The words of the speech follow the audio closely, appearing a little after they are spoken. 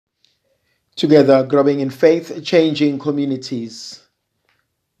Together, growing in faith, changing communities.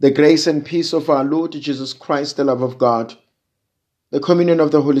 The grace and peace of our Lord Jesus Christ, the love of God, the communion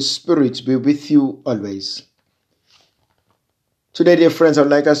of the Holy Spirit be with you always. Today, dear friends, I would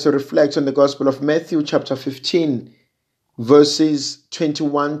like us to reflect on the Gospel of Matthew, chapter 15, verses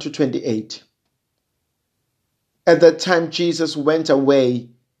 21 to 28. At that time, Jesus went away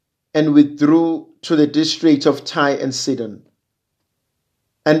and withdrew to the district of Tyre and Sidon.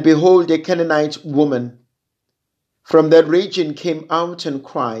 And behold, a Canaanite woman from that region came out and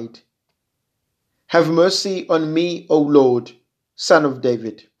cried, "Have mercy on me, O Lord, Son of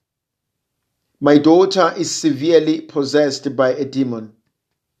David. My daughter is severely possessed by a demon."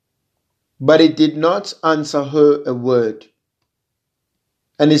 But he did not answer her a word.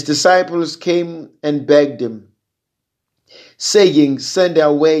 And his disciples came and begged him, saying, "Send her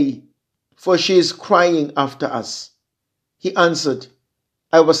away, for she is crying after us." He answered,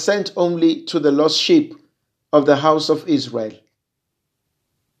 "I was sent only to the lost sheep of the house of Israel."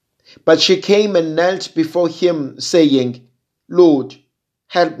 But she came and knelt before him, saying, "Lord,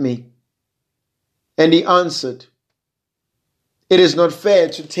 help me." And he answered, "It is not fair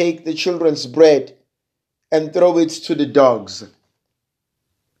to take the children's bread and throw it to the dogs."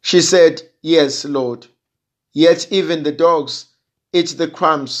 She said, "Yes, Lord, yet even the dogs eat the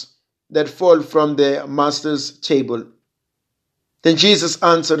crumbs that fall from their master's table." Then Jesus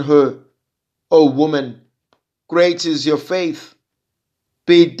answered her, "O woman, great is your faith.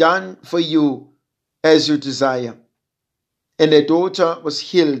 Be it done for you as you desire." And her daughter was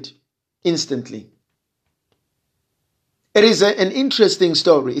healed instantly. It is an interesting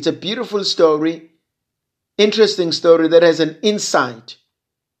story. It's a beautiful story, interesting story that has an insight,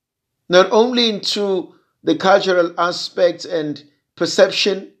 not only into the cultural aspect and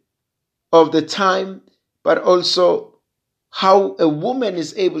perception of the time, but also how a woman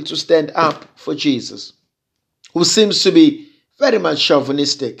is able to stand up for Jesus, who seems to be very much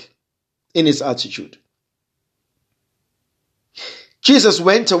chauvinistic in his attitude. Jesus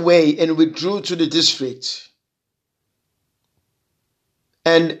went away and withdrew to the district.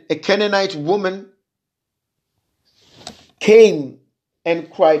 And a Canaanite woman came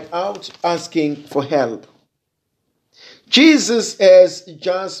and cried out, asking for help. Jesus has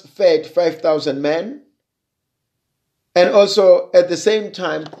just fed 5,000 men. And also, at the same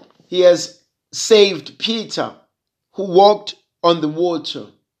time, he has saved Peter, who walked on the water.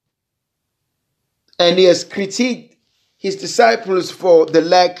 And he has critiqued his disciples for the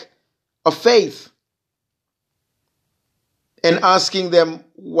lack of faith and asking them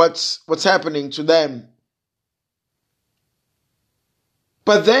what's happening to them.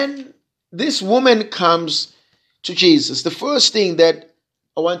 But then this woman comes to Jesus. The first thing that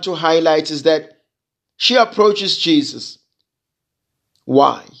I want to highlight is that she approaches Jesus.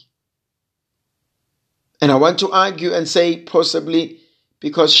 Why? And I want to argue and say possibly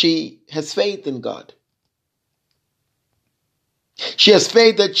because she has faith in God. She has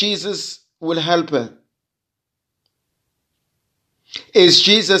faith that Jesus will help her. Is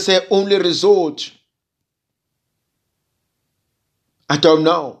Jesus her only resort? I don't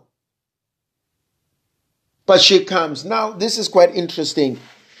know. But she comes. Now, this is quite interesting.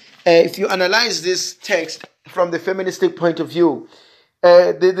 If you analyze this text from the feministic point of view,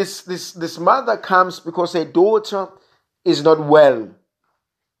 this mother comes because her daughter is not well.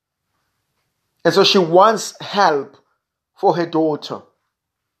 And so she wants help for her daughter.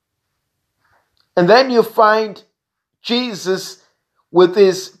 And then you find Jesus with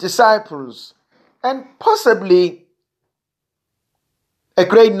his disciples, and possibly a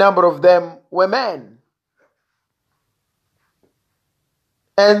great number of them were men.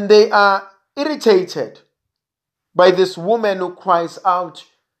 And they are irritated by this woman who cries out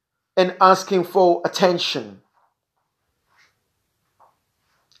and asking for attention.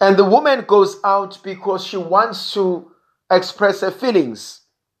 And the woman goes out because she wants to express her feelings.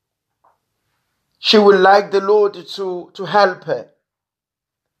 She would like the Lord to help her.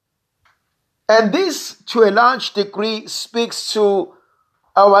 And this, to a large degree, speaks to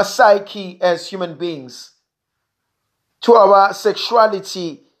our psyche as human beings, to our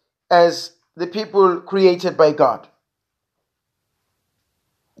sexuality as the people created by God.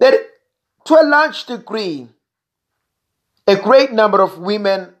 That to a large degree, a great number of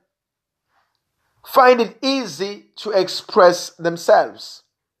women find it easy to express themselves.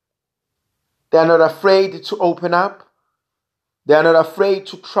 They are not afraid to open up. They are not afraid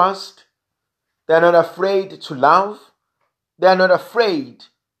to trust. They are not afraid to love. They are not afraid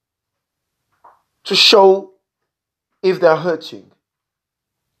to show if they are hurting.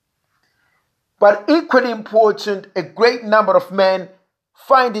 But equally important, a great number of men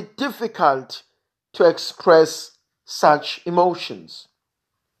find it difficult to express such emotions?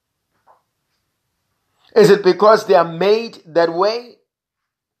 Is it because they are made that way?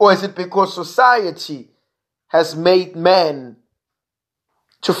 Or is it because society has made men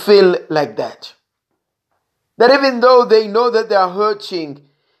to feel like that? That even though they know that they are hurting,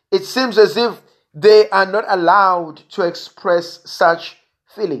 it seems as if they are not allowed to express such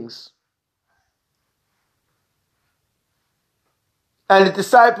feelings. And the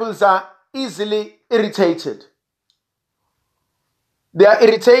disciples are easily irritated. They are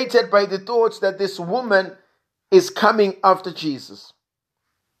irritated by the thoughts that this woman is coming after Jesus.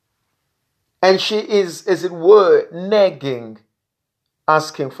 And she is, as it were, nagging,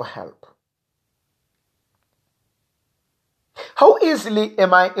 asking for help. How easily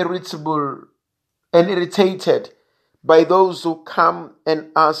am I irritable and irritated by those who come and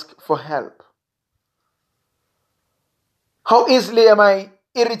ask for help? How easily am I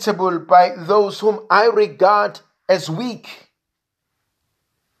irritable by those whom I regard as weak?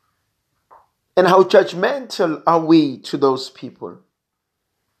 And how judgmental are we to those people?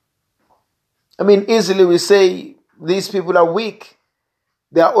 I mean, easily we say these people are weak.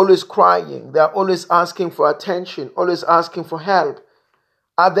 They are always crying. They are always asking for attention, always asking for help.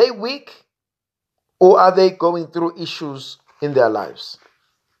 Are they weak, or are they going through issues in their lives?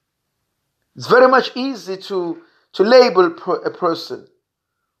 It's very much easy to label a person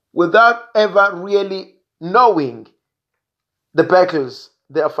without ever really knowing the battles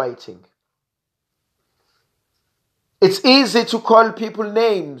they are fighting. It's easy to call people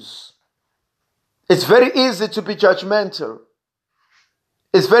names. It's very easy to be judgmental.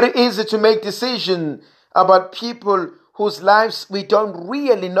 It's very easy to make decisions about people whose lives we don't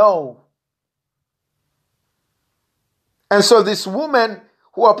really know. And so this woman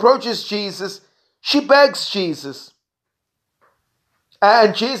who approaches Jesus, she begs Jesus.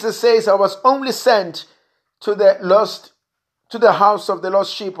 And Jesus says, I was only sent to the house of the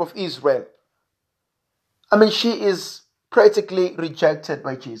lost sheep of Israel. I mean, she is practically rejected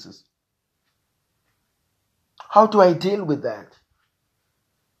by Jesus. How do I deal with that?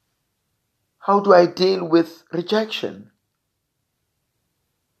 How do I deal with rejection?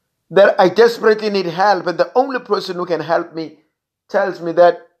 That I desperately need help, and the only person who can help me tells me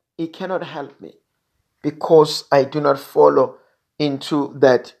that he cannot help me because I do not follow into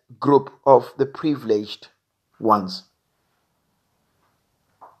that group of the privileged ones.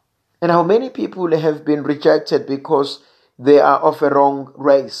 And how many people have been rejected because they are of a wrong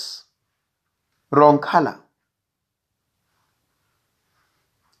race, wrong color,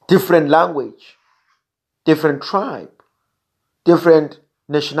 different language, different tribe, different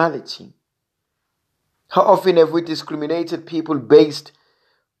nationality. How often have we discriminated people based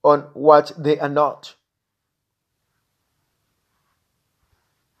on what they are not?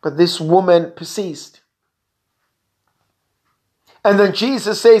 But this woman persisted. And then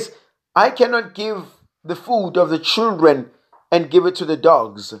Jesus says, I cannot give the food of the children and give it to the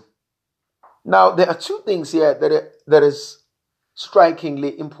dogs. Now, there are two things here that is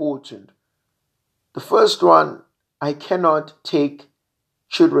strikingly important. The first one, I cannot take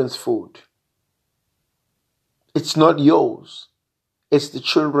children's food. It's not yours. It's the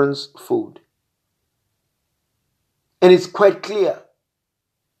children's food. And it's quite clear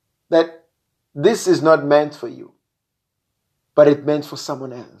that this is not meant for you, but it's meant for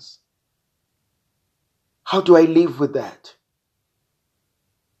someone else. How do I live with that?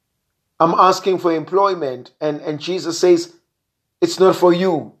 I'm asking for employment, and Jesus says, it's not for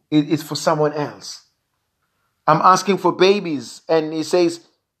you, it's for someone else. I'm asking for babies, and he says,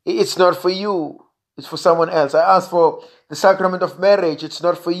 it's not for you, it's for someone else. I ask for the sacrament of marriage, it's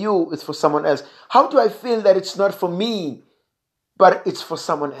not for you, it's for someone else. How do I feel that it's not for me, but it's for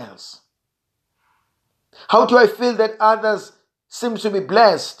someone else? How do I feel that others seem to be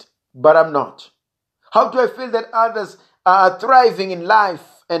blessed, but I'm not? How do I feel that others are thriving in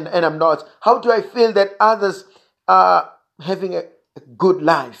life and I'm not? How do I feel that others are having a good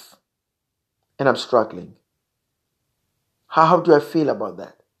life and I'm struggling? How do I feel about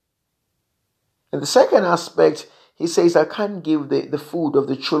that? And the second aspect, he says, I can't give the food of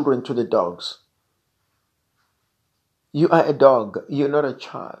the children to the dogs. You are a dog. You're not a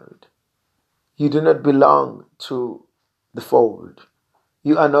child. You do not belong to the fold.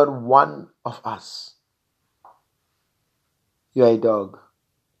 You are not one of us. You are a dog.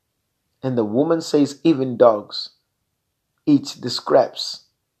 And the woman says, even dogs eat the scraps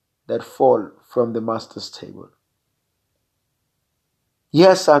that fall from the master's table.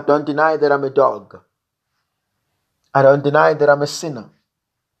 Yes, I don't deny that I'm a dog. I don't deny that I'm a sinner.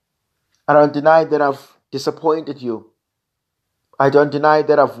 I don't deny that I've disappointed you. I don't deny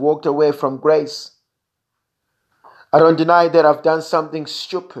that I've walked away from grace. I don't deny that I've done something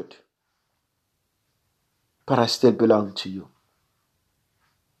stupid. But I still belong to you.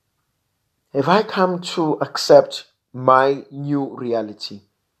 If I come to accept my new reality,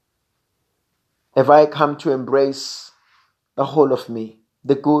 if I come to embrace the whole of me,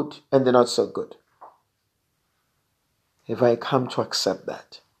 the good and the not so good, if I come to accept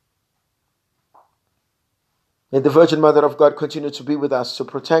that, may the Virgin Mother of God continue to be with us, to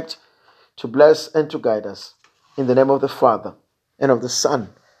protect, to bless, and to guide us. In the name of the Father, and of the Son,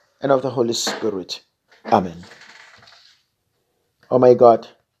 and of the Holy Spirit. Amen. Oh my God,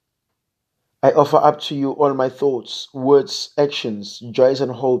 I offer up to you all my thoughts, words, actions, joys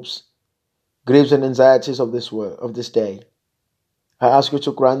and hopes, griefs and anxieties of this day. I ask you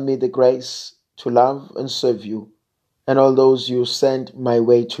to grant me the grace to love and serve you and all those you send my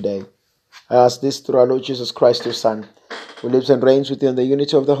way today. I ask this through our Lord Jesus Christ, your Son, who lives and reigns with you in the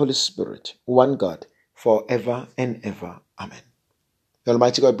unity of the Holy Spirit, one God, forever and ever. Amen. The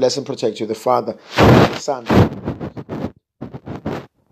Almighty God bless and protect you, the Father, the Son,